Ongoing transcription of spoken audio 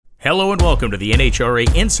Hello and welcome to the NHRA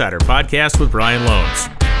Insider podcast with Brian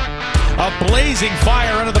Lohnes. A blazing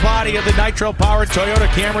fire under the body of the nitro-powered Toyota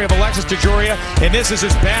Camry of Alexis DeJoria, and this is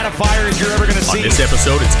as bad a fire as you're ever going to see. On this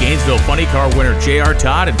episode, it's Gainesville Funny Car winner JR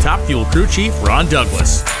Todd and Top Fuel crew chief Ron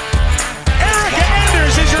Douglas. Erica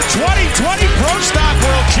Enders is your 2020 Pro Stock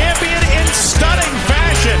World Champion in stunning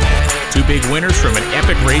fashion. Two big winners from an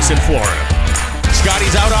epic race in Florida.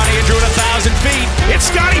 Scotty's out on Andrew at 1,000 feet. It's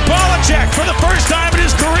Scotty Polacek for the first time in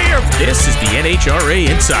his career. This is the NHRA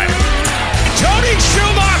Insider. Tony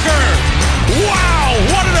Schumacher. Wow,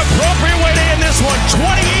 what an appropriate way to end this one. 28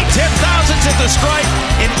 10,000s at the stripe.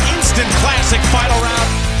 An instant classic final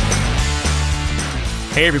round.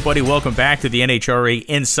 Hey everybody, welcome back to the NHRA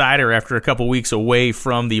Insider. After a couple weeks away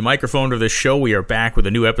from the microphone of the show, we are back with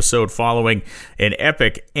a new episode following an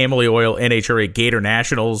epic Amalie Oil NHRA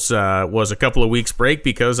Gatornationals. Was a couple of weeks break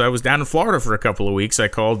because I was down in Florida for a couple of weeks. I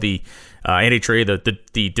called the NHRA,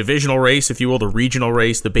 the divisional race, if you will, the regional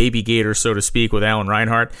race, the baby gator, so to speak, with Alan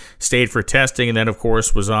Reinhart. Stayed for testing, and then, of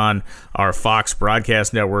course, was on our Fox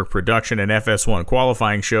Broadcast Network production and FS1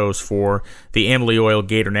 qualifying shows for the Amalie Oil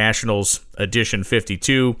Gatornationals Edition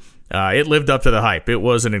 52. It lived up to the hype. It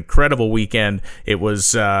was an incredible weekend. It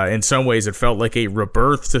was, in some ways, it felt like a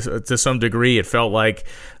rebirth to some degree. It felt like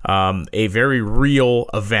a very real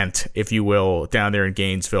event, if you will, down there in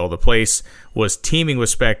Gainesville. The place was teeming with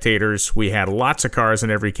spectators. We had lots of cars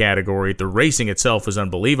in every category. The racing itself was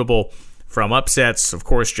unbelievable. From upsets, of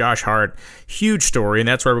course, Josh Hart, huge story, and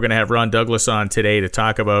that's why we're going to have Ron Douglas on today to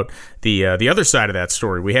talk about the other side of that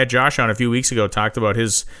story. We had Josh on a few weeks ago, talked about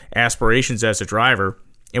his aspirations as a driver.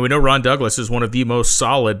 And we know Ron Douglas is one of the most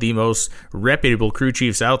solid, the most reputable crew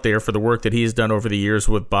chiefs out there for the work that he has done over the years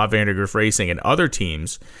with Bob Vandergriff Racing and other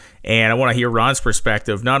teams. And I want to hear Ron's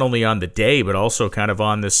perspective, not only on the day, but also kind of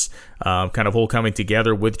on this kind of whole coming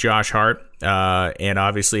together with Josh Hart. And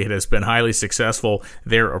obviously it has been highly successful.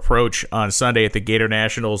 Their approach on Sunday at the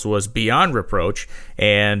Gatornationals was beyond reproach.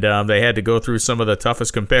 And they had to go through some of the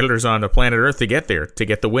toughest competitors on the planet Earth to get there, to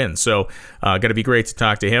get the win. So going to be great to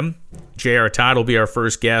talk to him. JR Todd will be our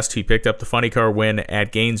first guest. He picked up the funny car win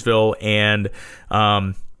at Gainesville, and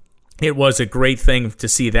it was a great thing to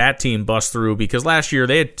see that team bust through because last year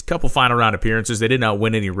they had a couple final round appearances. They did not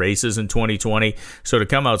win any races in 2020, so to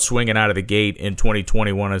come out swinging out of the gate in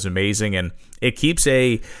 2021 is amazing, and it keeps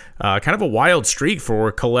a kind of a wild streak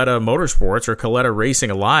for Coletta Motorsports or Coletta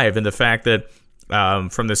Racing alive, and the fact that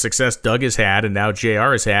from the success Doug has had and now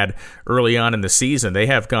JR has had early on in the season, they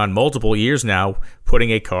have gone multiple years now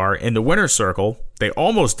putting a car in the winner's circle. They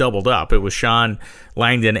almost doubled up. It was Sean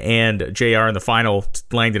Langdon and JR in the final,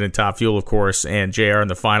 Langdon and Top Fuel, of course, and JR in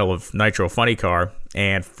the final of Nitro Funny Car.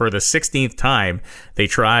 And for the 16th time, they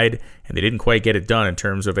tried, and they didn't quite get it done in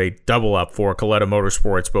terms of a double up for Coletta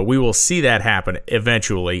Motorsports. But we will see that happen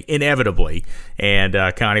eventually, inevitably. And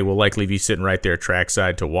Connie will likely be sitting right there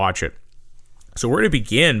trackside to watch it. So where to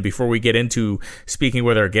begin before we get into speaking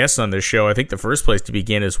with our guests on this show? I think the first place to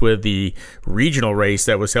begin is with the regional race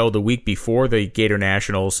that was held the week before the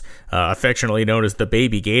Gatornationals, affectionately known as the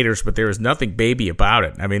Baby Gators, but there is nothing baby about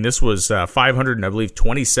it. I mean, this was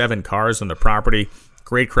 527 cars on the property.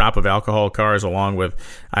 Great crop of alcohol cars along with,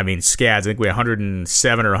 scads. I think we had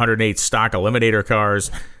 107 or 108 stock eliminator cars.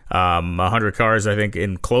 100 cars, I think,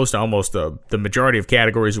 in close to almost the majority of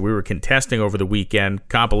categories that we were contesting over the weekend.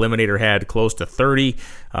 Comp Eliminator had close to 30.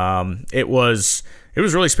 It was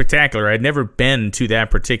really spectacular. I'd never been to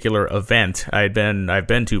that particular event. I've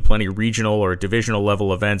been to plenty of regional or divisional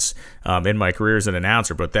level events in my career as an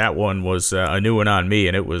announcer, but that one was a new one on me,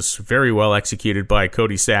 and it was very well executed by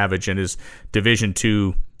Cody Savage and his Division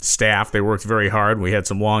II staff. They worked very hard. We had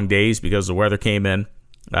some long days because the weather came in.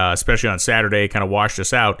 Especially on Saturday, kind of washed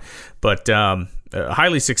us out, but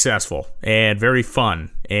highly successful and very fun,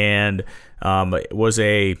 and it was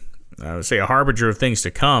I would say a harbinger of things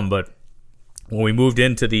to come. But when we moved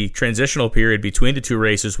into the transitional period between the two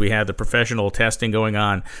races, we had the professional testing going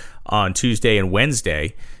on Tuesday and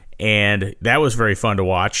Wednesday, and that was very fun to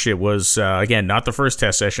watch. It was, again, not the first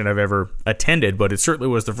test session I've ever attended, but it certainly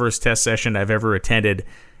was the first test session I've ever attended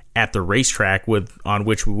at the racetrack on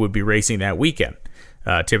which we would be racing that weekend.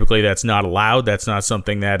 Typically, that's not allowed. That's not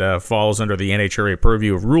something that falls under the NHRA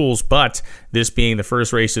purview of rules. But this being the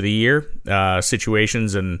first race of the year,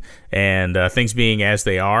 situations and things being as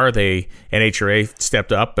they are, NHRA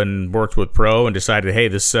stepped up and worked with Pro and decided, hey,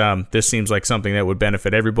 this seems like something that would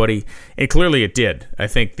benefit everybody. And clearly it did. I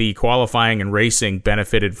think the qualifying and racing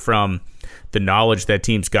benefited from the knowledge that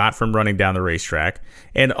teams got from running down the racetrack.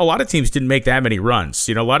 And a lot of teams didn't make that many runs.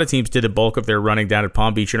 A lot of teams did the bulk of their running down at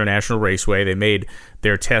Palm Beach International Raceway. They made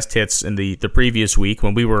their test hits in the previous week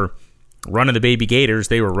when we were running the baby Gators.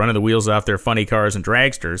 They were running the wheels off their funny cars and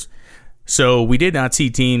dragsters. So we did not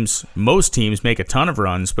see most teams make a ton of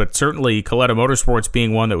runs, but certainly Coletta Motorsports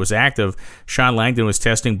being one that was active, Sean Langdon was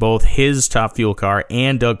testing both his Top Fuel car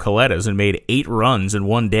and Doug Coletta's and made 8 runs in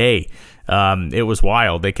one day. It was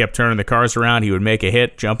wild. They kept turning the cars around. He would make a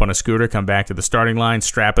hit, jump on a scooter, come back to the starting line,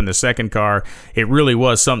 strap in the second car. It really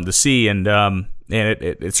was something to see, and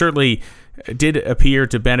it certainly did appear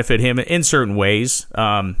to benefit him in certain ways.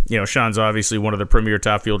 Sean's obviously one of the premier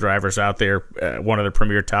Top Fuel drivers out there, one of the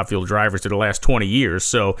premier Top Fuel drivers of the last 20 years,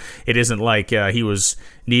 so it isn't like he was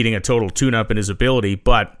needing a total tune-up in his ability,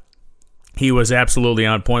 but he was absolutely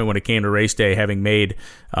on point when it came to race day, having made,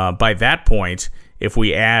 by that point, if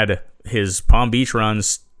we add his Palm Beach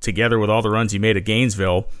runs together with all the runs he made at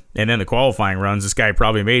Gainesville, and then the qualifying runs, this guy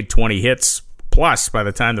probably made 20 hits plus by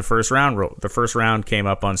the time the first round came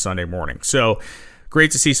up on Sunday morning. So great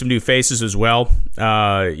to see some new faces as well.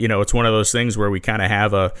 It's one of those things where we kind of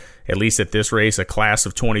have at least at this race, a class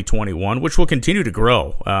of 2021, which will continue to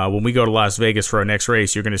grow. When we go to Las Vegas for our next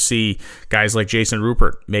race, you're going to see guys like Jason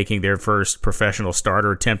Rupert making their first professional start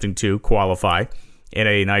or attempting to qualify in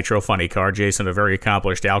a Nitro funny car. Jason, a very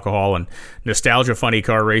accomplished alcohol and nostalgia funny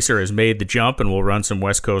car racer, has made the jump and will run some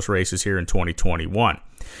West Coast races here in 2021.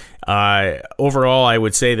 Overall, I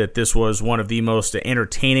would say that this was one of the most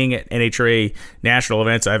entertaining NHRA national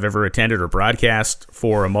events I've ever attended or broadcast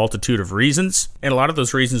for a multitude of reasons. And a lot of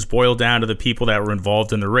those reasons boil down to the people that were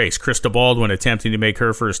involved in the race. Krista Baldwin attempting to make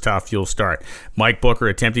her first Top Fuel start. Mike Booker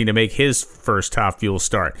attempting to make his first Top Fuel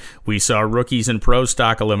start. We saw rookies in Pro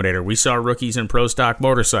Stock Eliminator. We saw rookies in Pro Stock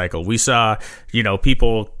Motorcycle. We saw,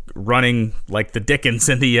 people running like the Dickens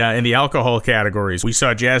in the alcohol categories. We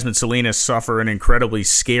saw Jasmine Salinas suffer an incredibly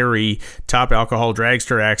scary top alcohol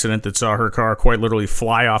dragster accident that saw her car quite literally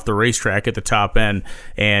fly off the racetrack at the top end,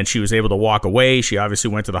 and she was able to walk away. She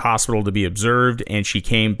obviously went to the hospital to be observed, and she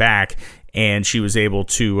came back, and she was able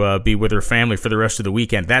to be with her family for the rest of the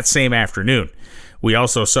weekend that same afternoon. We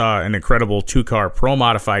also saw an incredible 2-car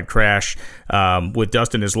pro-modified crash with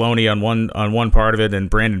Dustin Isloni on one part of it and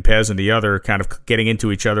Brandon Pez on the other, kind of getting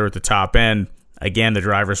into each other at the top end. Again, the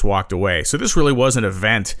drivers walked away. So this really was an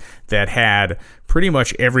event that had pretty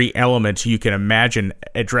much every element you can imagine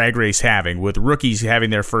a drag race having, with rookies having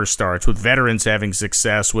their first starts, with veterans having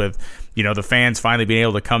success, with the fans finally being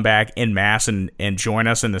able to come back en masse and join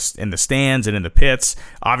us in the stands and in the pits.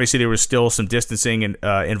 Obviously, there was still some distancing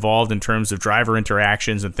involved in terms of driver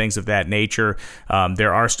interactions and things of that nature.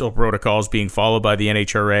 There are still protocols being followed by the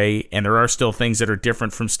NHRA, and there are still things that are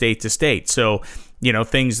different from state to state. So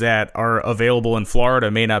things that are available in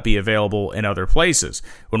Florida may not be available in other places.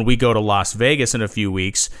 When we go to Las Vegas in a few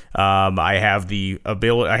weeks, I have the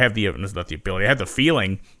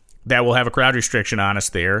feeling that we'll have a crowd restriction on us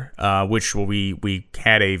there, which we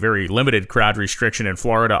had a very limited crowd restriction in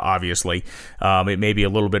Florida, obviously. It may be a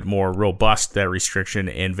little bit more robust, that restriction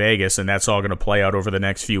in Vegas, and that's all going to play out over the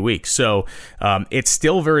next few weeks. So it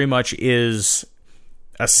still very much is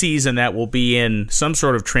a season that will be in some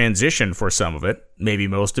sort of transition for some of it, maybe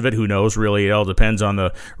most of it, who knows, really. It all depends on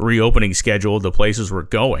the reopening schedule of the places we're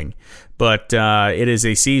going. But it is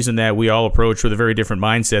a season that we all approach with a very different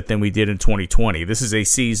mindset than we did in 2020. This is a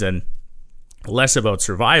season less about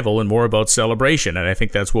survival and more about celebration, and I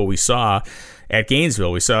think that's what we saw at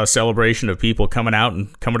Gainesville. We saw a celebration of people coming out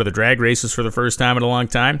and coming to the drag races for the first time in a long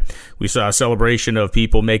time. We saw a celebration of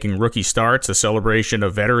people making rookie starts, a celebration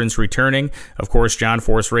of veterans returning. Of course, John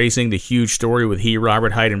Force Racing, the huge story with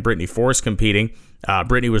Robert Hight, and Brittany Force competing.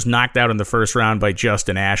 Brittany was knocked out in the first round by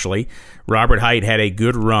Justin Ashley. Robert Hight had a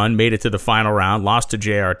good run, made it to the final round, lost to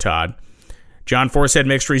JR Todd. John Force had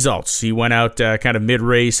mixed results. He went out kind of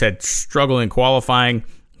mid-race, had struggled in qualifying.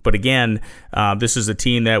 But again, this is a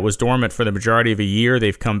team that was dormant for the majority of a year.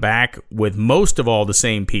 They've come back with most of all the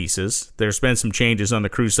same pieces. There's been some changes on the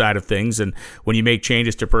crew side of things, and when you make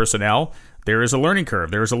changes to personnel, there is a learning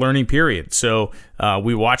curve. There is a learning period. So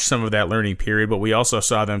we watched some of that learning period, but we also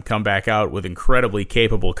saw them come back out with incredibly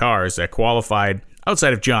capable cars that qualified.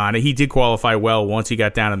 Outside of John, he did qualify well once he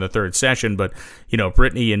got down in the third session, but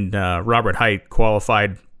Brittany and Robert Hight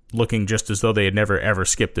qualified looking just as though they had never ever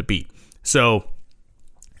skipped a beat. So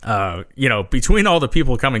between all the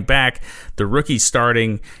people coming back, the rookies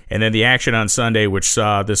starting, and then the action on Sunday, which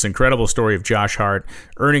saw this incredible story of Josh Hart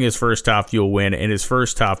earning his first Top Fuel win and his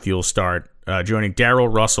first Top Fuel start, joining Darrell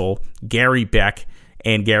Russell, Gary Beck,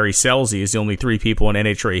 and Gary Scelzi is the only 3 people in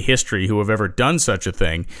NHRA history who have ever done such a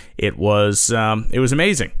thing. It was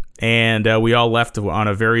amazing. And we all left on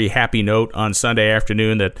a very happy note on Sunday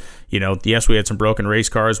afternoon that, yes, we had some broken race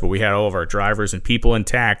cars, but we had all of our drivers and people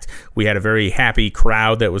intact. We had a very happy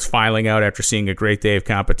crowd that was filing out after seeing a great day of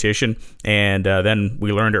competition. And then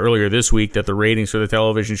we learned earlier this week that the ratings for the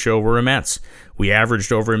television show were immense. We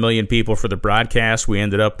averaged over 1 million people for the broadcast. We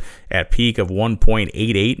ended up at peak of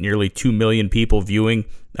 1.88, nearly 2 million people viewing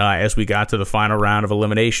as we got to the final round of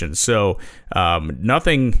elimination. So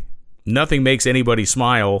nothing makes anybody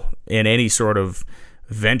smile in any sort of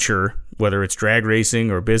venture, whether it's drag racing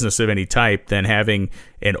or business of any type, than having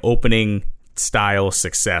an opening style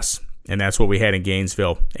success. And that's what we had in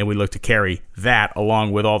Gainesville. And we look to carry that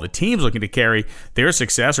along with all the teams looking to carry their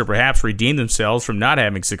success or perhaps redeem themselves from not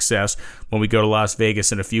having success when we go to Las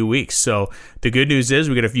Vegas in a few weeks. So the good news is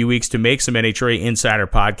we got a few weeks to make some NHRA Insider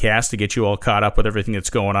podcasts to get you all caught up with everything that's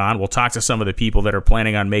going on. We'll talk to some of the people that are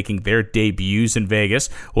planning on making their debuts in Vegas.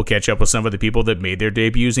 We'll catch up with some of the people that made their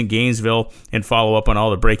debuts in Gainesville and follow up on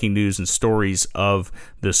all the breaking news and stories of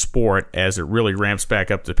the sport as it really ramps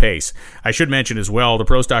back up to pace. I should mention as well the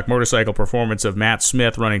Pro Stock Motorcycle performance of Matt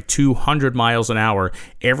Smith running 200 miles an hour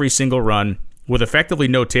every single run with effectively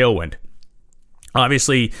no tailwind.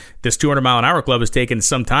 Obviously, this 200-mile-an-hour club has taken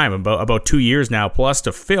some time, about 2 years now plus,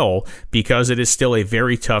 to fill because it is still a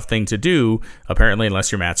very tough thing to do, apparently,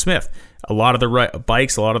 unless you're Matt Smith. A lot of the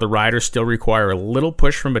bikes, a lot of the riders still require a little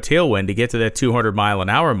push from a tailwind to get to that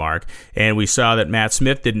 200-mile-an-hour mark, and we saw that Matt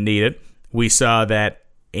Smith didn't need it. We saw that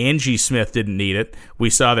Angie Smith didn't need it. We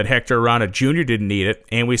saw that Hector Arana Jr. didn't need it.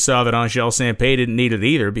 And we saw that Angel Sampey didn't need it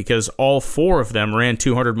either because all four of them ran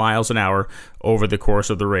 200 miles an hour over the course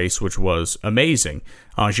of the race, which was amazing.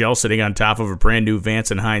 Angel sitting on top of a brand new Vance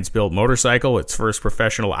and Hines built motorcycle, its first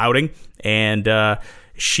professional outing. And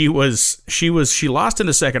she lost in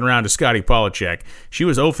the second round to Scotty Polachek. She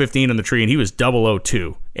was 0-15 on the tree and he was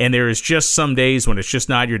 0-02. And there is just some days when it's just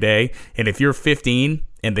not your day. And if you're 15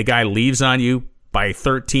 and the guy leaves on you by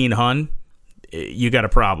 13 hun, you got a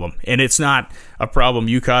problem. And it's not a problem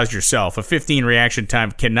you caused yourself. A 15 reaction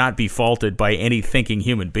time cannot be faulted by any thinking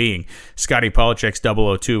human being. Scotty Polachek's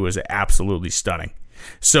 002 is absolutely stunning.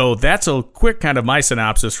 So that's a quick kind of my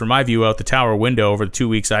synopsis from my view out the tower window over the 2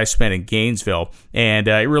 weeks I spent in Gainesville. And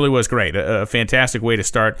it really was great. A fantastic way to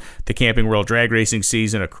start the Camping World drag racing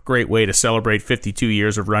season. A great way to celebrate 52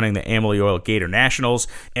 years of running the Amalie Oil Gatornationals.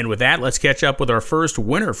 And with that, let's catch up with our first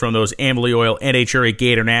winner from those Amalie Oil NHRA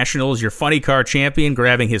Gatornationals. Your funny car champion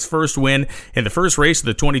grabbing his first win in the first race of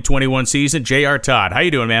the 2021 season, JR Todd. How you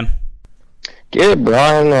doing, man? Good,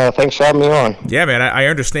 Brian. Thanks for having me on. Yeah, man, I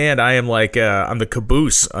understand. I am I'm the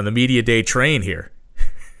caboose on the media day train here.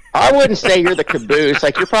 I wouldn't say you're the caboose.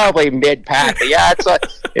 You're probably mid-pack. But yeah,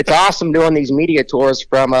 it's awesome doing these media tours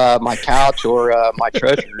from my couch or my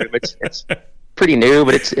trophy room. It's pretty new,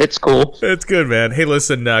 but it's cool. It's good, man. Hey,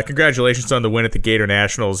 listen, congratulations on the win at the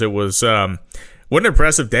Gatornationals. It was what an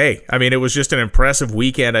impressive day. I mean, it was just an impressive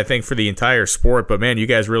weekend, I think, for the entire sport. But man, you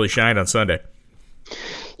guys really shined on Sunday.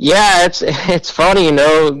 Yeah, it's funny,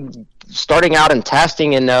 starting out in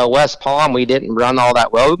testing in West Palm, we didn't run all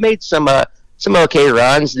that well. We made some okay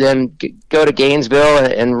runs, then go to Gainesville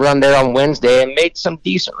and run there on Wednesday and made some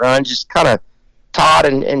decent runs. Just kind of Todd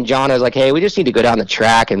and John was like, hey, we just need to go down the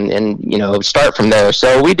track and start from there.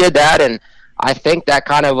 So we did that, and I think that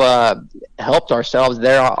kind of helped ourselves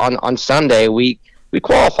there on Sunday. We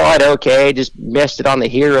qualified okay, just missed it on the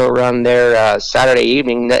hero run there Saturday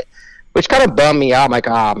evening. Which kind of bummed me out. I'm like,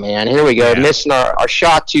 oh man, here we go, missing our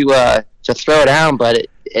shot to throw down. But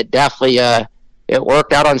it definitely it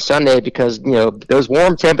worked out on Sunday because those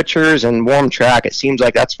warm temperatures and warm track. It seems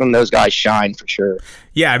like that's when those guys shine for sure.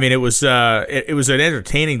 Yeah, I mean it was it was an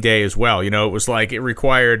entertaining day as well. It was like it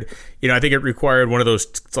required. I think it required one of those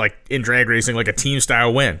like in drag racing, like a team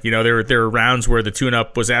style win. There were rounds where the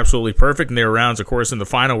tune-up was absolutely perfect, and there were rounds, of course, in the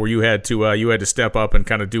final where you had to step up and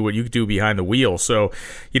kind of do what you do behind the wheel. So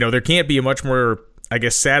there can't be a much more, I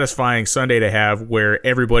guess, satisfying Sunday to have where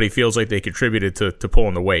everybody feels like they contributed to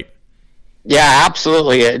pulling the weight. Yeah,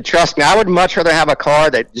 absolutely. Trust me, I would much rather have a car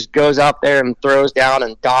that just goes out there and throws down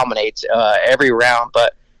and dominates every round.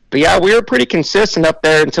 But yeah, we were pretty consistent up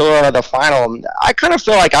there until the final. I kind of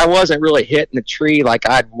feel like I wasn't really hitting the tree like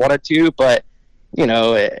I'd wanted to, but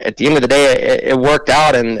at the end of the day, it worked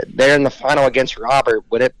out. And there in the final against Robert,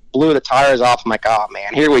 when it blew the tires off, I'm like, oh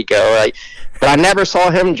man, here we go. But I never saw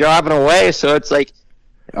him driving away, so it's like,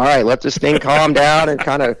 all right, let this thing calm down and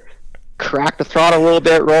kind of crack the throttle a little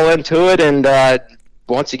bit, roll into it, and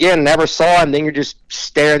once again, never saw him. Then you're just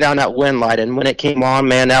staring down that wind light, and when it came on,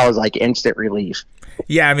 man, that was like instant relief.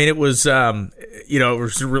 Yeah, I mean, it was, it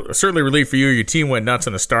was certainly relief for you. Your team went nuts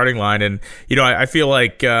on the starting line, and I feel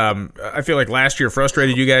like last year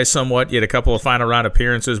frustrated you guys somewhat. You had a couple of final round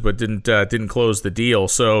appearances, but didn't close the deal.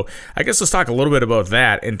 So I guess let's talk a little bit about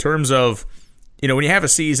that in terms of, when you have a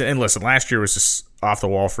season. And listen, last year was just off the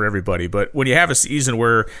wall for everybody, but when you have a season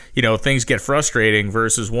where things get frustrating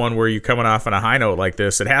versus one where you're coming off on a high note like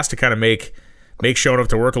this, it has to kind of make showing up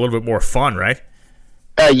to work a little bit more fun, right?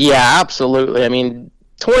 Yeah, absolutely. I mean,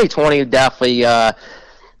 2020 definitely, I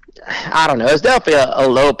don't know, it's definitely a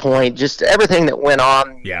low point, just everything that went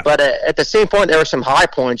on. Yeah. But at the same point, there were some high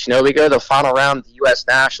points. We go to the final round of the U.S.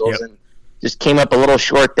 Nationals and just came up a little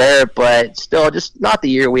short there, but still just not the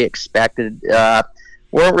year we expected.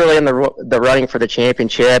 Weren't really in the running for the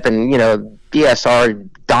championship, and, DSR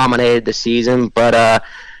dominated the season. But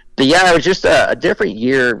yeah, it was just a different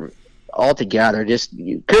year altogether. Just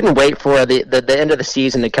you couldn't wait for the end of the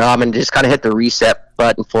season to come and just kind of hit the reset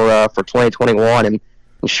button for 2021. And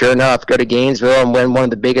sure enough, go to Gainesville and win one of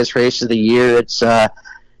the biggest races of the year. It's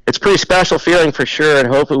a pretty special feeling for sure, and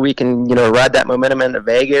hopefully we can ride that momentum into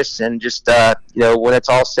Vegas and just when it's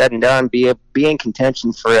all said and done, be in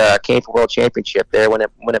contention for a Canadian World Championship there when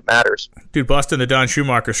it matters. Dude, busting the Don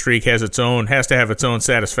Schumacher streak has to have its own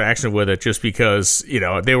satisfaction with it, just because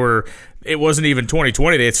it wasn't even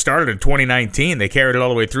 2020. They had started in 2019. They carried it all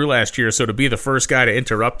the way through last year, so to be the first guy to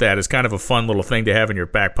interrupt that is kind of a fun little thing to have in your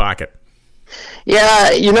back pocket. Yeah,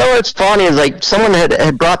 what's funny is like someone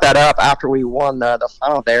had brought that up after we won the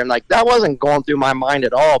final there, and like that wasn't going through my mind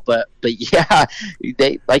at all. But yeah,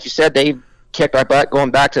 they, like you said, they kicked our butt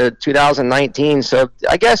going back to 2019. So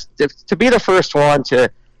I guess to be the first one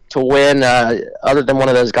to win, other than one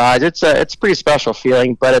of those guys, it's a pretty special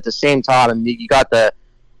feeling. But at the same time, I mean, you got the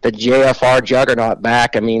JFR juggernaut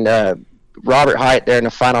back. I mean, Robert Hite there in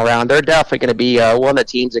the final round. They're definitely going to be one of the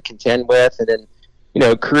teams to contend with, and then.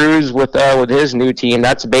 Cruz with his new team.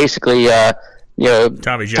 That's basically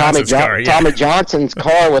Tommy Johnson's car. Yeah. Tommy Johnson's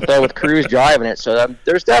car with Cruz driving it. So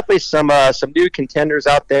there's definitely some new contenders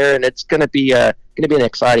out there, and it's going to be an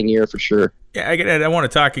exciting year for sure. Yeah, I want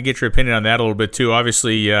to get your opinion on that a little bit too.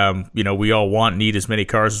 Obviously, we all need as many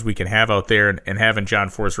cars as we can have out there, and having John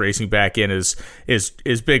Force Racing back in is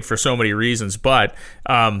big for so many reasons. But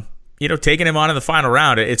taking him on in the final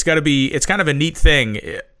round, it's kind of a neat thing,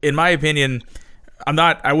 in my opinion.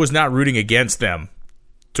 I was not rooting against them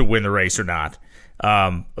to win the race or not.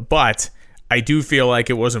 But I do feel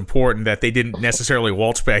like it was important that they didn't necessarily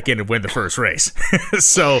waltz back in and win the first race.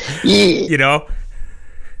 So,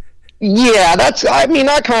 Yeah,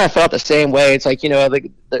 I kind of felt the same way. It's like,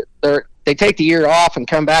 they take the year off and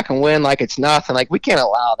come back and win like it's nothing. Like, we can't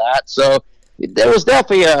allow that. So there was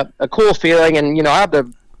definitely a cool feeling. And, I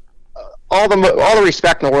have all the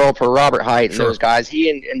respect in the world for Robert Hite and those guys. He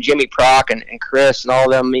and Jimmy Prock and Chris and all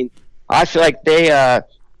of them. I mean, I feel like they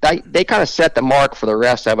kind of set the mark for the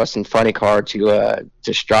rest of us in funny car to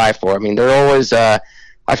strive for. I mean, they're always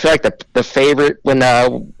I feel like the favorite when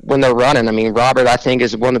they're running. I mean, Robert, I think,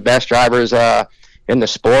 is one of the best drivers in the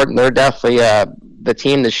sport, and they're definitely the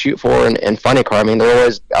team to shoot for in funny car. I mean, they're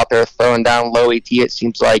always out there throwing down low ET. It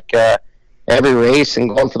seems like every race and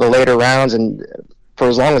going for the later rounds, and for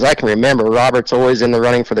as long as I can remember, Robert's always in the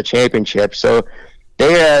running for the championship. So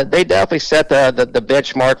they definitely set the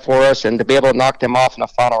benchmark for us, and to be able to knock them off in the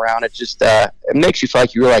final round, it just it makes you feel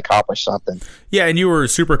like you really accomplished something. Yeah, and you were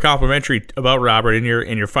super complimentary about Robert in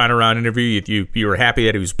your final round interview. You were happy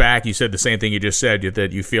that he was back. You said the same thing you just said,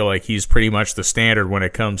 that you feel like he's pretty much the standard when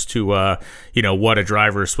it comes to what a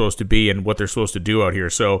driver is supposed to be and what they're supposed to do out here.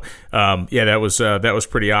 So that was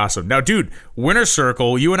pretty awesome. Now, dude, winner's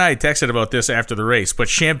circle. You and I texted about this after the race, but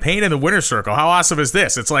champagne in the winner's circle. How awesome is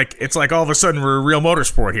this? It's like all of a sudden we're a real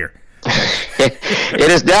motorsport here. It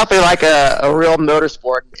is definitely like a real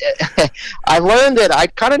motorsport. I learned that I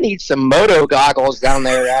kind of need some moto goggles down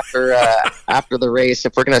there after the race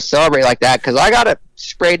if we're going to celebrate like that, because I got it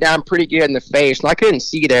sprayed down pretty good in the face, and I couldn't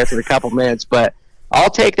see there for a couple minutes. But I'll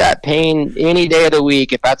take that pain any day of the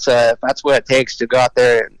week if that's what it takes to go out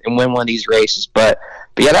there and win one of these races. But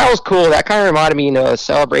yeah, that was cool. That kind of reminded me, of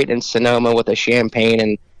celebrating in Sonoma with a champagne,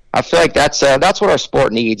 and I feel like that's what our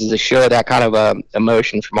sport needs, is to show that kind of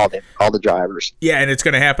emotion from all the drivers. Yeah, and it's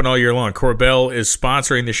going to happen all year long. Corbel is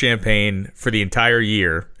sponsoring the champagne for the entire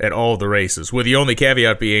year at all of the races, with the only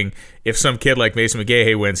caveat being if some kid like Mason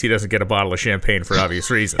McGahey wins, he doesn't get a bottle of champagne for obvious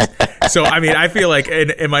reasons. So, I mean, I feel like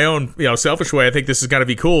in my own selfish way, I think this is going to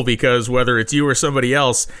be cool, because whether it's you or somebody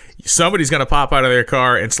else, somebody's going to pop out of their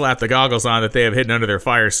car and slap the goggles on that they have hidden under their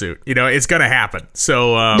fire suit. It's going to happen.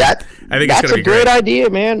 So I think it's going to be great. That's a great idea,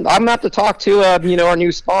 man. I'm going to have to talk to our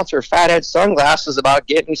new sponsor, Fathead Sunglasses, about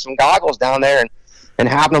getting some goggles down there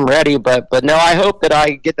having them ready. But no, I hope that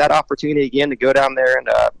I get that opportunity again to go down there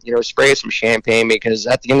and spray some champagne, because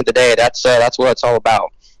at the end of the day, that's what it's all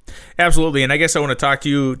about. Absolutely. And I guess I want to talk to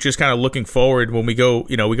you just kind of looking forward when we go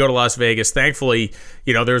to Las Vegas. Thankfully,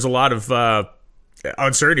 there's a lot of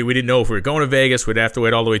uncertainty. We didn't know if we were going to Vegas. We'd have to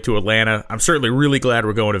wait all the way to Atlanta. I'm certainly really glad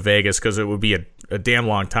we're going to Vegas, because it would be a damn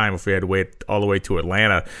long time if we had to wait all the way to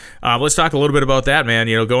Atlanta. Let's talk a little bit about that, man.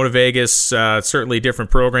 Going to Vegas, certainly a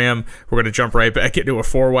different program. We're going to jump right back into a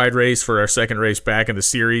 4-wide race for our second race back in the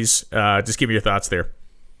series. Just give me your thoughts there.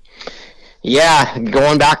 Yeah,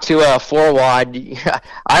 going back to 4-wide,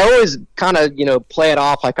 I always kind of, play it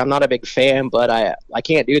off like I'm not a big fan, but I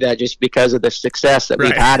can't do that just because of the success that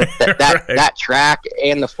we've had at that track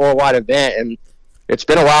and the 4-wide event. And it's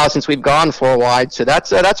been a while since we've gone 4-wide, so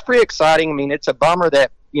that's pretty exciting. I mean, it's a bummer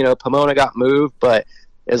that, Pomona got moved, but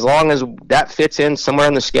as long as that fits in somewhere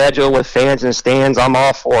in the schedule with fans in the stands, I'm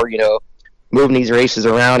all for, moving these races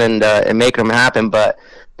around and making them happen. But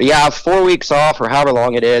yeah, 4 weeks off or however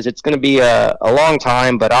long it is, it's going to be a long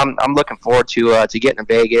time, but I'm looking forward to getting to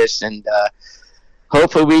Vegas, and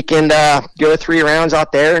hopefully we can go 3 rounds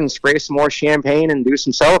out there and spray some more champagne and do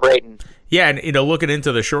some celebrating. Yeah, and looking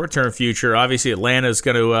into the short-term future, obviously Atlanta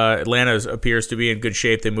appears to be in good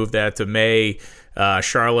shape. They moved that to May.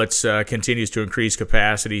 Charlotte's continues to increase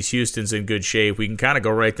capacities. Houston's in good shape. We can kind of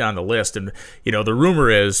go right down the list. And, the rumor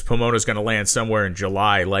is Pomona's going to land somewhere in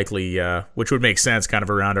July, likely, which would make sense kind of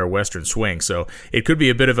around our Western swing. So it could be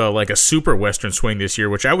a bit of a super Western swing this year,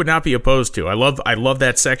 which I would not be opposed to. I love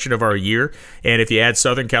that section of our year. And if you add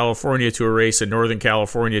Southern California to a race in Northern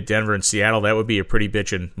California, Denver, and Seattle, that would be a pretty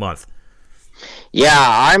bitchin' month. Yeah,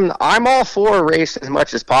 I'm all for a race as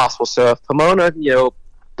much as possible. So if Pomona,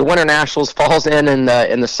 the Winter Nationals falls in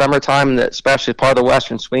the summertime, especially part of the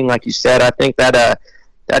Western swing, like you said, I think that'd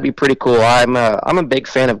be pretty cool. I'm a big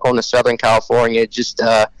fan of going to Southern California. Just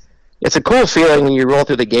it's a cool feeling when you roll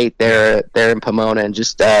through the gate there in Pomona, and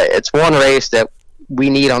just it's one race that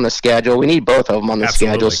we need on the schedule. We need both of them on the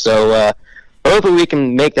schedule. So hopefully we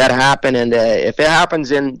can make that happen. And if it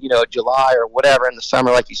happens in July or whatever in the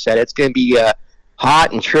summer, like you said, it's going to be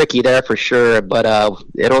hot and tricky there for sure. But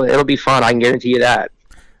it'll be fun. I can guarantee you that.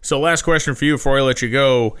 So last question for you before I let you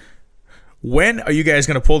go. When are you guys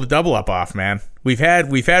going to pull the double up off, man? We've had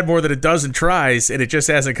more than a dozen tries, and it just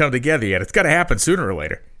hasn't come together yet. It's got to happen sooner or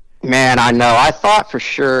later. Man, I know. I thought for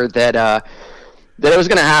sure that it was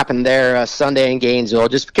going to happen there Sunday in Gainesville,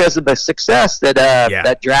 just because of the success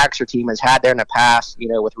that Dragster team has had there in the past,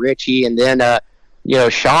 with Richie. And then,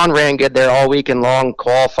 Sean ran good there all weekend long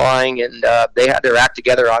qualifying, and they had their act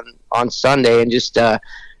together on Sunday. And just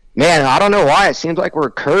man, I don't know why. It seems like we're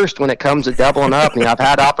cursed when it comes to doubling up. I've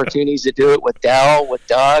had opportunities to do it with Dell, with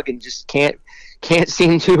Doug, and just can't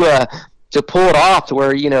seem to pull it off to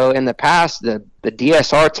where, in the past, the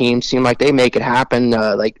DSR teams seem like they make it happen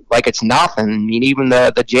like it's nothing. I mean, even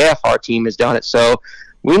the JFR team has done it. So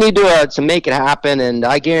we need to make it happen, and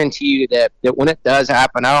I guarantee you that when it does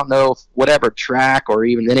happen, I don't know if whatever track or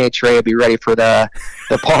even the NHRA will be ready for the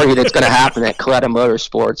party that's going to happen at Coletta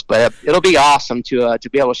Motorsports. But it'll be awesome to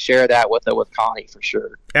be able to share that with Connie for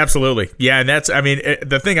sure. Absolutely. Yeah, and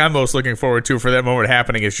the thing I'm most looking forward to for that moment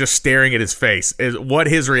happening is just staring at his face. What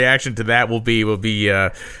his reaction to that will be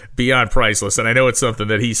beyond priceless, and I know it's something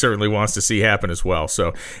that he certainly wants to see happen as well.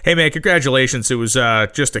 So, hey, man, congratulations. It was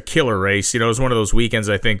just a killer race. It was one of those weekends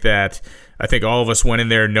I think all of us went in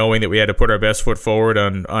there knowing that we had to put our best foot forward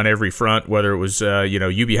on every front, whether it was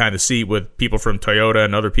you behind the seat with people from Toyota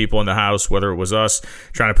and other people in the house, whether it was us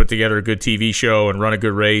trying to put together a good TV show and run a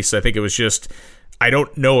good race. I think it was just, I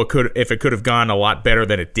don't know if it could have gone a lot better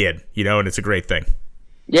than it did, and it's a great thing.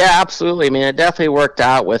 Yeah, absolutely, man. It definitely worked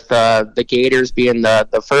out with the Gators being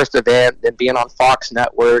the first event and being on Fox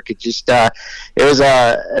Network. It just it was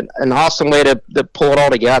an awesome way to pull it all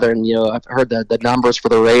together. And I've heard the numbers for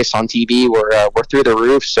the race on TV were through the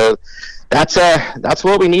roof. So that's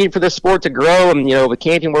what we need for this sport to grow. And with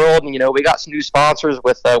Camping World, and we got some new sponsors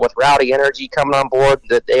with Rowdy Energy coming on board.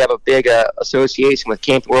 That they have a big association with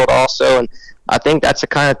Camping World also. And I think that's the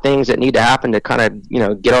kind of things that need to happen to kind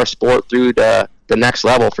of get our sport through the next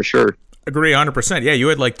level for sure. Agree 100%. Yeah, you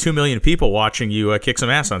had like 2 million people watching you kick some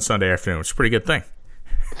ass on Sunday afternoon. It's a pretty good thing.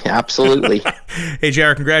 Yeah, absolutely. Hey,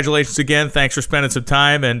 JR, congratulations again. Thanks for spending some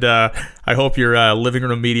time, and I hope your living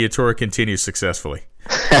room media tour continues successfully.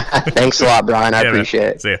 Thanks a lot, Brian. I appreciate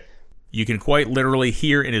it. See ya. You can quite literally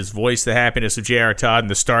hear in his voice the happiness of JR Todd and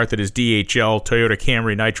the start that his DHL Toyota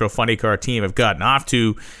Camry Nitro Funny Car team have gotten off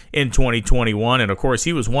to in 2021. And, of course,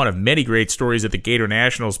 he was one of many great stories at the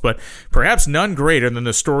Gatornationals, but perhaps none greater than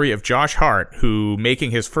the story of Josh Hart, who,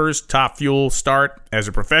 making his first Top Fuel start as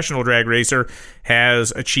a professional drag racer,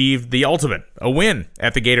 has achieved the ultimate, a win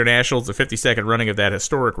at the Gatornationals, the 52nd running of that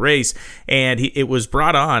historic race. And it was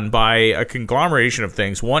brought on by a conglomeration of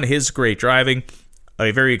things. One, his great driving, a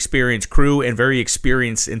very experienced crew, and very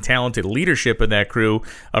experienced and talented leadership in that crew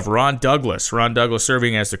of Ron Douglas. Ron Douglas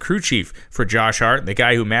serving as the crew chief for Josh Hart, the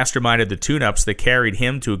guy who masterminded the tune-ups that carried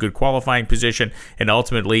him to a good qualifying position and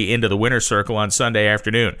ultimately into the winner's circle on Sunday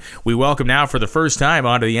afternoon. We welcome now for the first time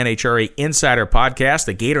onto the NHRA Insider podcast,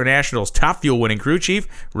 the Gatornationals Top Fuel winning crew chief,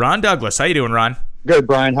 Ron Douglas. How you doing, Ron? Good,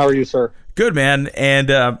 Brian. How are you, sir? Good, man. And,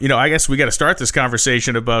 I guess we got to start this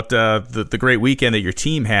conversation about the great weekend that your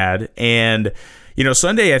team had. And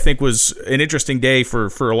Sunday, I think, was an interesting day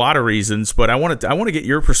for a lot of reasons, but I want to get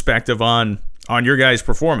your perspective on your guys'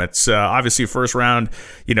 performance. Obviously, first round,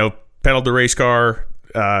 pedaled the race car.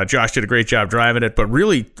 Josh did a great job driving it, but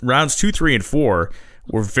really rounds 2, 3, and 4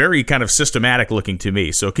 were very kind of systematic looking to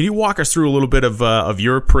me. So can you walk us through a little bit of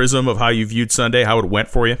your prism of how you viewed Sunday, how it went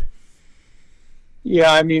for you?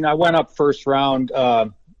 Yeah, I mean, I went up first round,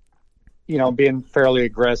 being fairly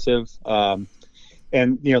aggressive.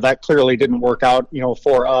 And, that clearly didn't work out,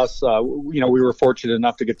 for us. We were fortunate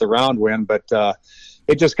enough to get the round win, but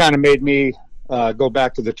it just kind of made me go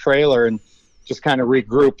back to the trailer and just kind of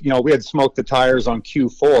regroup. We had smoked the tires on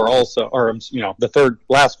Q4 also, or, the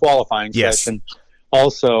last qualifying session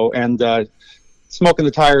also. And smoking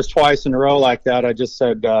the tires twice in a row like that, I just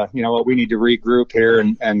said, we need to regroup here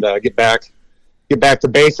and get back to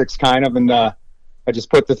basics kind of. And I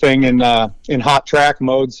just put the thing in hot track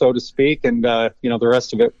mode, so to speak, and the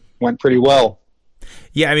rest of it went pretty well.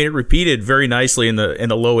 Yeah, I mean, it repeated very nicely in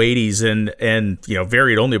the low 80s and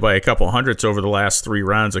varied only by a couple hundredths over the last 3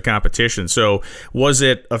 rounds of competition. So was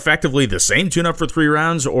it effectively the same tune-up for 3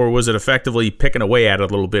 rounds, or was it effectively picking away at it a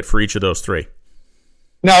little bit for each of those 3?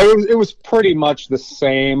 No, it was pretty much the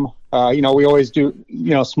same. We always do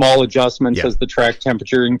small adjustments as the track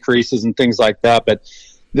temperature increases and things like that, but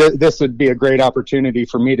this would be a great opportunity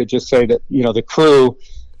for me to just say that, the crew,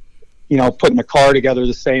 putting the car together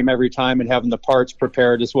the same every time and having the parts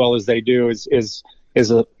prepared as well as they do is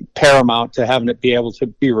a paramount to having it be able to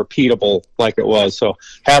be repeatable like it was. So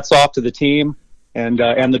hats off to the team and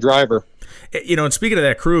the driver. And speaking of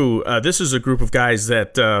that crew, this is a group of guys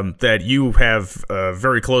that you have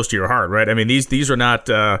very close to your heart, right? I mean, these are not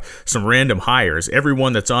some random hires.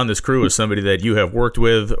 Everyone that's on this crew is somebody that you have worked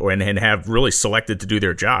with and have really selected to do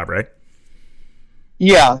their job, right?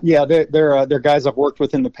 Yeah, they're guys I've worked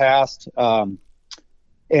with in the past, and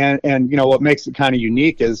what makes it kind of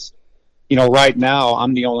unique is, right now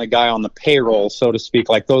I'm the only guy on the payroll, so to speak.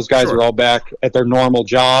 Like those guys are all back at their normal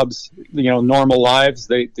jobs, normal lives.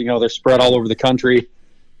 They're spread all over the country.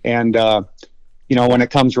 And, when it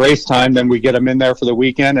comes race time, then we get them in there for the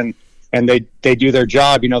weekend and they do their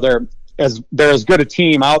job. They're as good a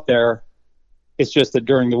team out there. It's just that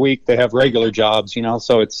during the week they have regular jobs,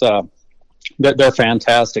 so it's, they're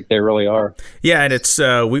fantastic. They really are. Yeah, and it's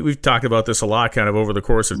we've talked about this a lot, kind of over the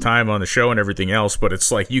course of time on the show and everything else. But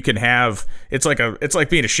it's like you can have it's like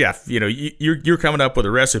being a chef. You're coming up with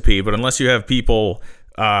a recipe, but unless you have people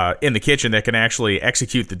in the kitchen that can actually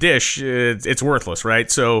execute the dish, it's worthless,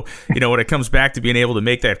 right? So when it comes back to being able to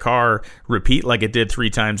make that car repeat like it did 3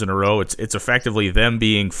 times in a row, it's effectively them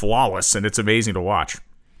being flawless, and it's amazing to watch.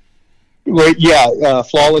 Well, yeah,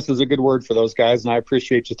 flawless is a good word for those guys, and I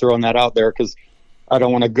appreciate you throwing that out there because I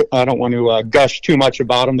don't want to gush too much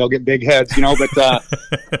about them. They'll get big heads,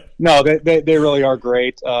 But no, they really are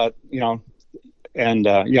great, I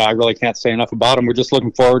really can't say enough about them. We're just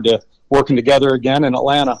looking forward to working together again in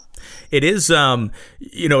Atlanta. It is,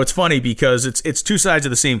 it's funny because it's 2 sides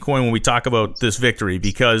of the same coin when we talk about this victory,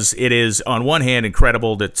 because it is on one hand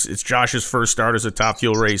incredible that it's Josh's first start as a Top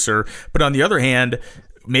Fuel racer, but on the other hand,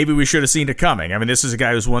 maybe we should have seen it coming. I mean, this is a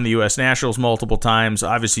guy who's won the U.S. Nationals multiple times.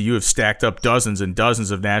 Obviously, you have stacked up dozens and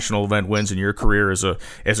dozens of national event wins in your career as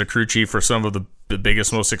a crew chief for some of the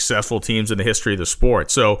biggest, most successful teams in the history of the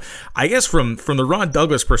sport. So I guess from the Ron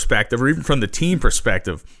Douglas perspective, or even from the team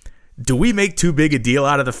perspective, do we make too big a deal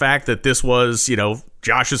out of the fact that this was,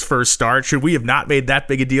 Josh's first start? Should we have not made that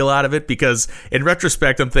big a deal out of it? Because in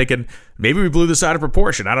retrospect, I'm thinking maybe we blew this out of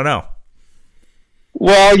proportion. I don't know.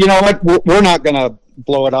 Well, you know what? We're not going to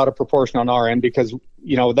blow it out of proportion on our end because,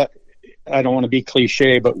 that I don't want to be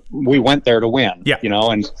cliche, but we went there to win,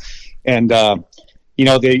 and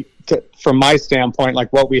from my standpoint,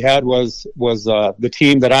 like what we had was the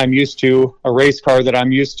team that I'm used to, a race car that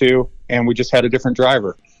I'm used to, and we just had a different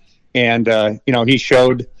driver. And, he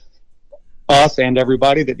showed us and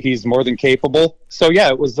everybody that he's more than capable. So,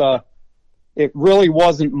 yeah, it really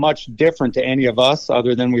wasn't much different to any of us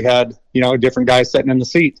other than we had, a different guy sitting in the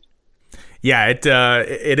seat. Yeah,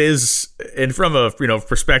 it is, and from a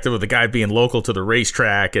perspective of the guy being local to the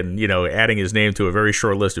racetrack and adding his name to a very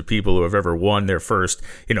short list of people who have ever won their first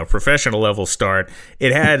professional level start,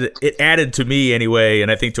 it added to me anyway, and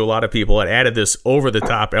I think to a lot of people, it added this over the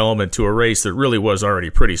top element to a race that really was already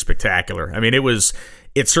pretty spectacular. I mean,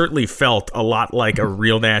 it certainly felt a lot like a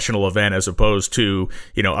real national event as opposed to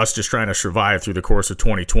us just trying to survive through the course of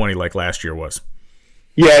 2020 like last year was.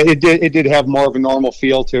 Yeah, it did have more of a normal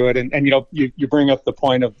feel to it. And you bring up the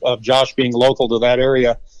point of Josh being local to that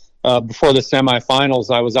area. Before the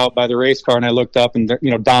semifinals, I was out by the race car and I looked up and,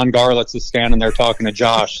 Don Garlitz is standing there talking to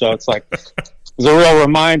Josh. So it's like, it was a real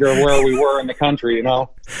reminder of where we were in the country, Yeah,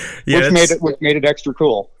 which made it extra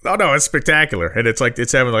cool. Oh no, it's spectacular. And it's like,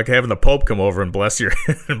 it's having the Pope come over and bless your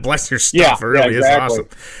stuff. Yeah, it really is awesome.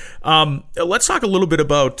 Let's talk a little bit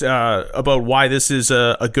about why this is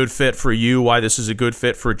a good fit for you, why this is a good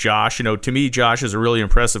fit for Josh. To me, Josh is a really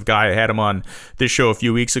impressive guy. I had him on this show a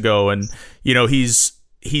few weeks ago, and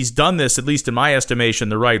he's done this, at least in my estimation,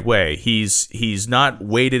 the right way. He's not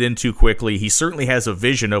waded in too quickly. He certainly has a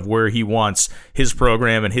vision of where he wants his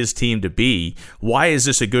program and his team to be. Why is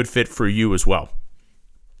this a good fit for you as well?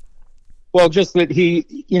 Well, just that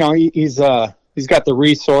he's got the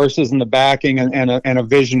resources and the backing and a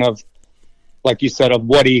vision of, like you said, of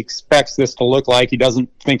what he expects this to look like. He doesn't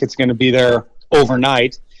think it's going to be there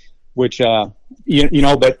overnight, which, but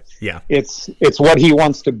yeah, it's what he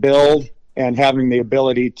wants to build, and having the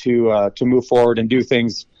ability to move forward and do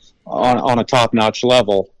things on a top-notch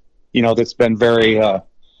level, that's been very,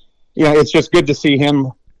 it's just good to see him,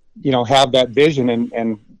 have that vision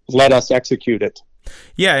and let us execute it.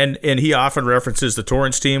 Yeah, and he often references the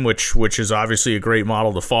Torrance team, which is obviously a great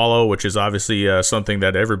model to follow, which is obviously something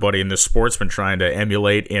that everybody in this sport's been trying to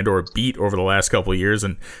emulate and or beat over the last couple of years,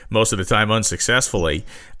 and most of the time unsuccessfully.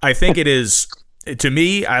 I think it is, to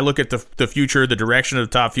me, I look at the future, the direction of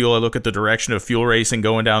Top Fuel, I look at the direction of fuel racing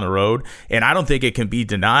going down the road, and I don't think it can be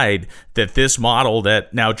denied that this model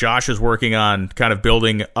that now Josh is working on kind of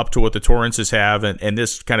building up to what the Torrances have and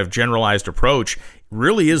this kind of generalized approach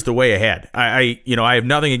really is the way ahead. I have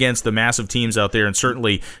nothing against the massive teams out there, and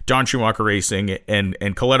certainly Don Schumacher Racing and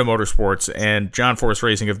Coletta Motorsports and John Force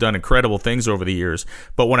Racing have done incredible things over the years.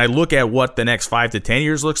 But when I look at what the next 5 to 10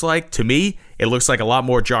 years looks like, to me, it looks like a lot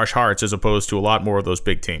more Josh Hart's as opposed to a lot more of those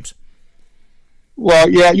big teams. Well,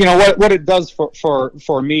 yeah, what it does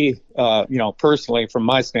for me, personally, from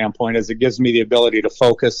my standpoint, is it gives me the ability to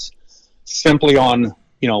focus simply on,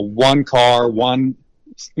 one car, one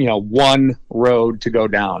road to go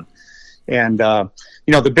down. And,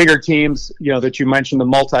 the bigger teams, that you mentioned, the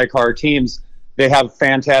multi-car teams, they have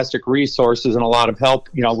fantastic resources and a lot of help,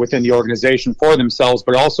 within the organization for themselves,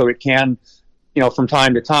 but also it can, from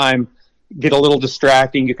time to time get a little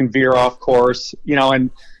distracting. You can veer off course,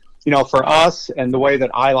 and, for us and the way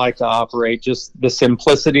that I like to operate, just the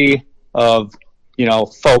simplicity of,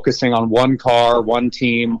 focusing on one car, one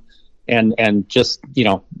team, and just,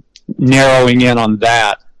 narrowing in on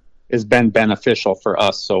that has been beneficial for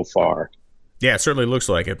us so far. Yeah, it certainly looks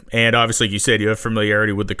like it. And obviously, you said you have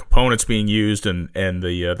familiarity with the components being used and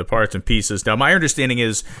the parts and pieces. Now, my understanding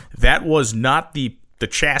is that was not the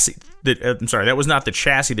chassis that was not the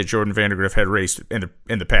chassis that Jordan Vandergriff had raced in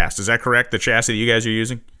the past. Is that correct? The chassis that you guys are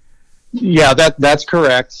using? Yeah, that's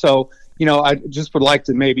correct. So, I just would like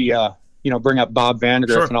to maybe bring up Bob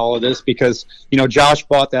Vandergriff and all of this, because, Josh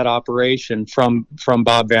bought that operation from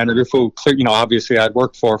Bob Vandergriff, who, obviously I'd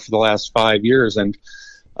worked for the last 5 years. And,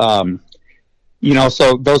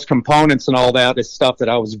 so those components and all that is stuff that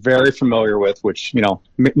I was very familiar with, which,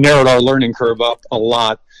 narrowed our learning curve up a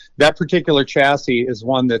lot. That particular chassis is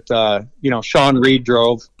one that, Sean Reed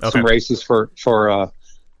drove some races for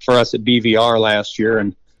us at BVR last year.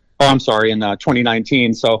 And, in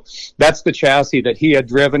 2019. So that's the chassis that he had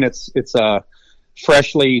driven. It's a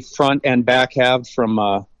freshly front and back halved from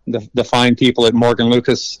the fine people at Morgan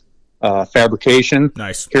Lucas Fabrication,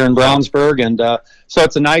 nice, here in Brownsburg. And so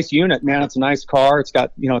it's a nice unit, man. It's a nice car. It's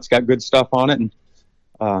got good stuff on it.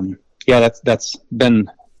 And that's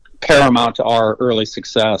been paramount to our early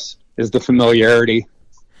success, is the familiarity.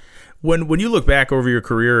 When you look back over your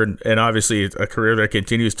career, and obviously a career that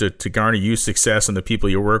continues to garner you success and the people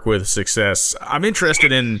you work with success, I'm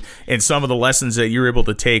interested in some of the lessons that you're able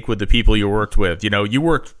to take with the people you worked with. You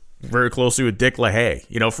worked very closely with Dick LaHaye.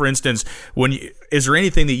 You know, for instance, is there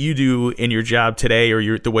anything that you do in your job today,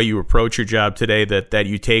 or the way you approach your job today, that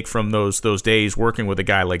you take from those days working with a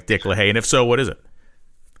guy like Dick LaHaye? And if so, what is it?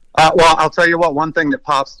 Well, I'll tell you what. One thing that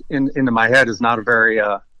pops into my head is not a very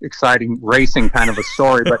exciting racing kind of a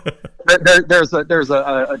story, but there's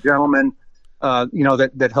a gentleman,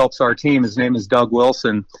 that helps our team. His name is Doug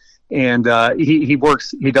Wilson, and he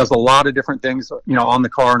does a lot of different things, on the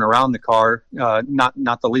car and around the car.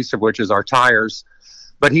 Not the least of which is our tires.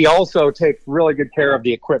 But he also takes really good care of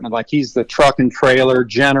the equipment. Like, he's the truck and trailer,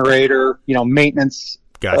 generator, maintenance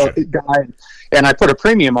guy. And I put a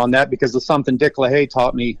premium on that because of something Dick LaHaye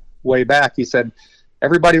taught me way back. He said,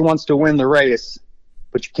 everybody wants to win the race,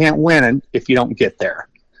 but you can't win if you don't get there,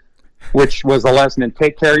 which was a lesson in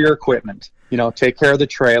take care of your equipment. Take care of the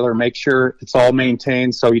trailer, make sure it's all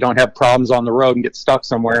maintained so you don't have problems on the road and get stuck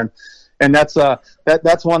somewhere. And that's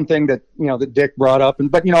one thing that, that Dick brought up.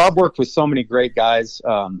 But I've worked with so many great guys,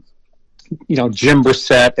 Jim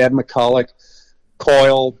Brissett, Ed McCulloch,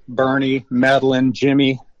 Coyle, Bernie, Medlin,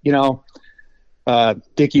 Jimmy,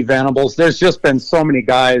 Dickie Venables. There's just been so many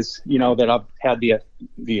guys, that I've had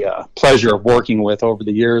the pleasure of working with over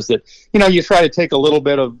the years that, you try to take a little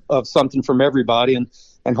bit of something from everybody,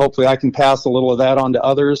 and hopefully I can pass a little of that on to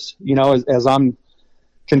others, as I'm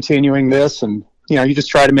continuing this, and, you just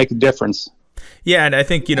try to make a difference. Yeah, and I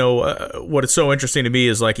think, what is so interesting to me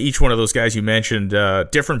is, like, each one of those guys you mentioned,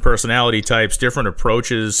 different personality types, different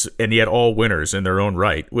approaches, and yet all winners in their own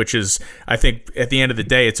right, which is, I think, at the end of the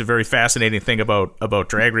day, it's a very fascinating thing about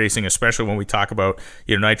drag racing, especially when we talk about,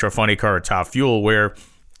 Nitro Funny Car or Top Fuel, where,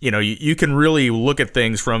 you can really look at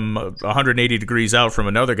things from 180 degrees out from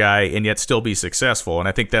another guy and yet still be successful. And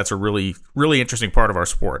I think that's a really, really interesting part of our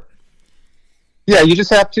sport. Yeah, you just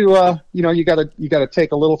have to, you gotta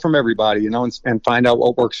take a little from everybody, and find out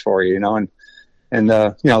what works for you, and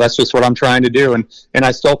that's just what I'm trying to do. And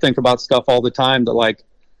I still think about stuff all the time that, like,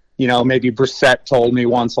 maybe Brissett told me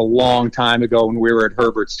once a long time ago when we were at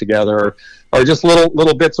Herbert's together, or just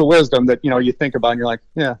little bits of wisdom that, you think about and you're like,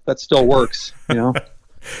 yeah, that still works,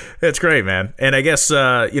 That's great, man. And I guess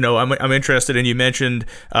I'm interested in, you mentioned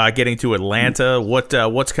getting to Atlanta.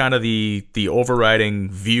 What's kind of the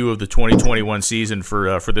overriding view of the 2021 season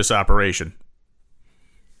for this operation?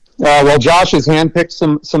 Well, Josh has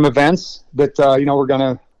handpicked some events that we're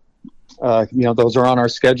gonna those are on our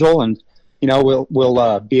schedule, and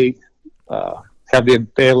we'll be have the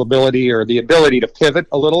availability or the ability to pivot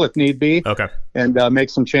a little if need be. Okay. And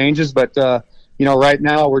make some changes, but right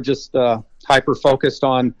now we're just hyper focused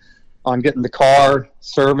on getting the car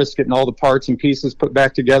serviced, getting all the parts and pieces put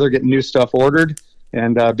back together, getting new stuff ordered,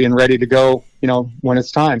 and being ready to go, when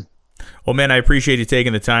it's time. Well, man, I appreciate you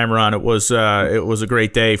taking the time, Ron. It was a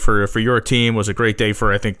great day for your team. It was a great day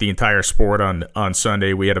for, I think, the entire sport on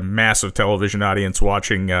Sunday. We had a massive television audience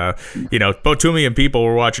watching. About 2 million people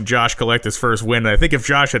were watching Josh collect his first win. And I think if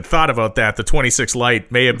Josh had thought about that, the 26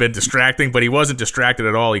 light may have been distracting, but he wasn't distracted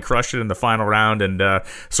at all. He crushed it in the final round, and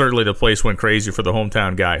certainly the place went crazy for the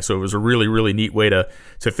hometown guy. So it was a really, really neat way to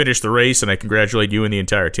finish the race, and I congratulate you and the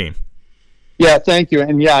entire team. Yeah, thank you.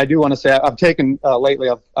 And yeah, I do want to say I've taken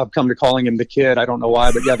lately, I've come to calling him the kid. I don't know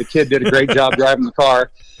why, but yeah, the kid did a great job driving the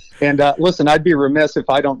car. And listen, I'd be remiss if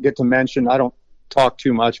I don't get to mention, I don't talk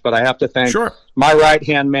too much, but I have to thank my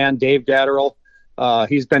right-hand man, Dave Gatterell.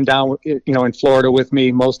 He's been down, in Florida with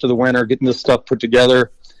me most of the winter, getting this stuff put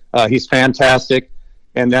together. He's fantastic.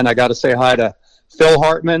 And then I got to say hi to Phil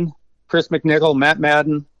Hartman, Chris McNichol, Matt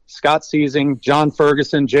Madden, Scott Seasing, John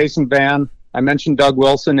Ferguson, Jason Van. I mentioned Doug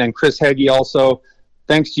Wilson and Chris Heggie also.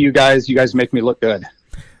 Thanks to you guys. You guys make me look good.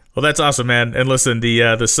 Well, that's awesome, man. And listen,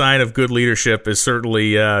 the sign of good leadership is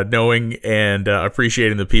certainly knowing and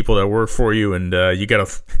appreciating the people that work for you. And you got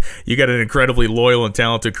an incredibly loyal and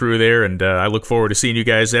talented crew there. And I look forward to seeing you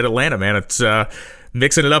guys at Atlanta, man. It's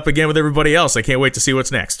mixing it up again with everybody else. I can't wait to see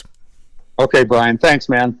what's next. Okay, Brian. Thanks,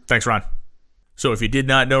 man. Thanks, Ron. So if you did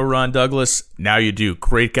not know Ron Douglas, now you do.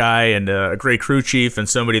 Great guy and a great crew chief, and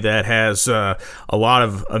somebody that has a lot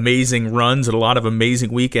of amazing runs and a lot of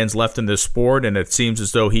amazing weekends left in this sport. And it seems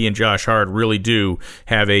as though he and Josh Hart really do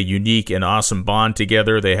have a unique and awesome bond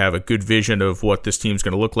together. They have a good vision of what this team's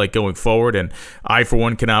going to look like going forward. And I, for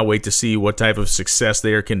one, cannot wait to see what type of success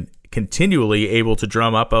they are continually able to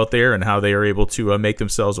drum up out there, and how they are able to make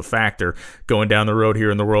themselves a factor going down the road here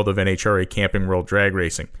in the world of NHRA Camping World Drag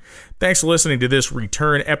Racing. Thanks for listening to this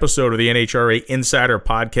return episode of the NHRA Insider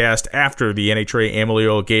podcast after the NHRA Amalie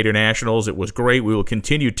Oil Gatornationals. It was great. We will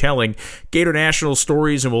continue telling Gatornational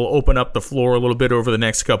stories, and we'll open up the floor a little bit over the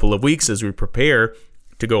next couple of weeks as we prepare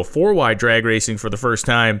to go 4-wide drag racing for the first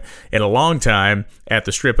time in a long time at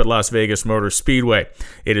the Strip at Las Vegas Motor Speedway.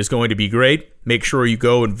 It is going to be great. Make sure you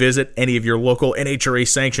go and visit any of your local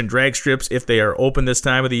NHRA-sanctioned drag strips if they are open this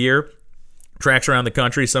time of the year. Tracks around the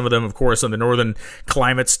country, some of them, of course, in the northern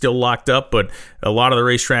climate still locked up, but a lot of the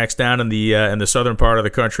racetracks down in the southern part of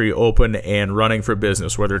the country open and running for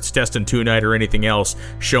business. Whether it's Test and Two Night or anything else,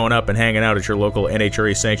 showing up and hanging out at your local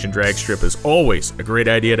NHRA-sanctioned drag strip is always a great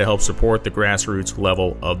idea to help support the grassroots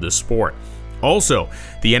level of the sport. Also,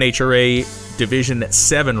 the NHRA Division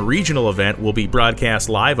 7 regional event will be broadcast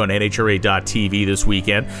live on NHRA.TV this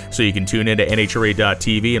weekend, so you can tune into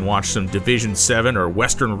NHRA.TV and watch some Division 7 or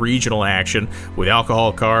Western regional action with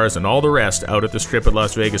alcohol cars and all the rest out at the Strip at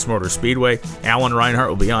Las Vegas Motor Speedway. Alan Reinhart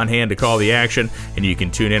will be on hand to call the action, and you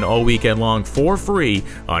can tune in all weekend long for free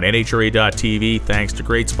on NHRA.TV thanks to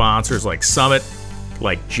great sponsors like Summit,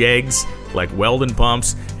 like Jegs, like Weldon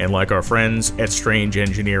Pumps, and like our friends at Strange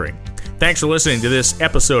Engineering. Thanks for listening to this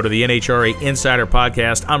episode of the NHRA Insider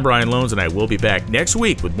Podcast. I'm Brian Lohnes, and I will be back next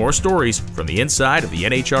week with more stories from the inside of the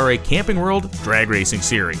NHRA Camping World Drag Racing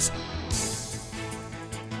Series.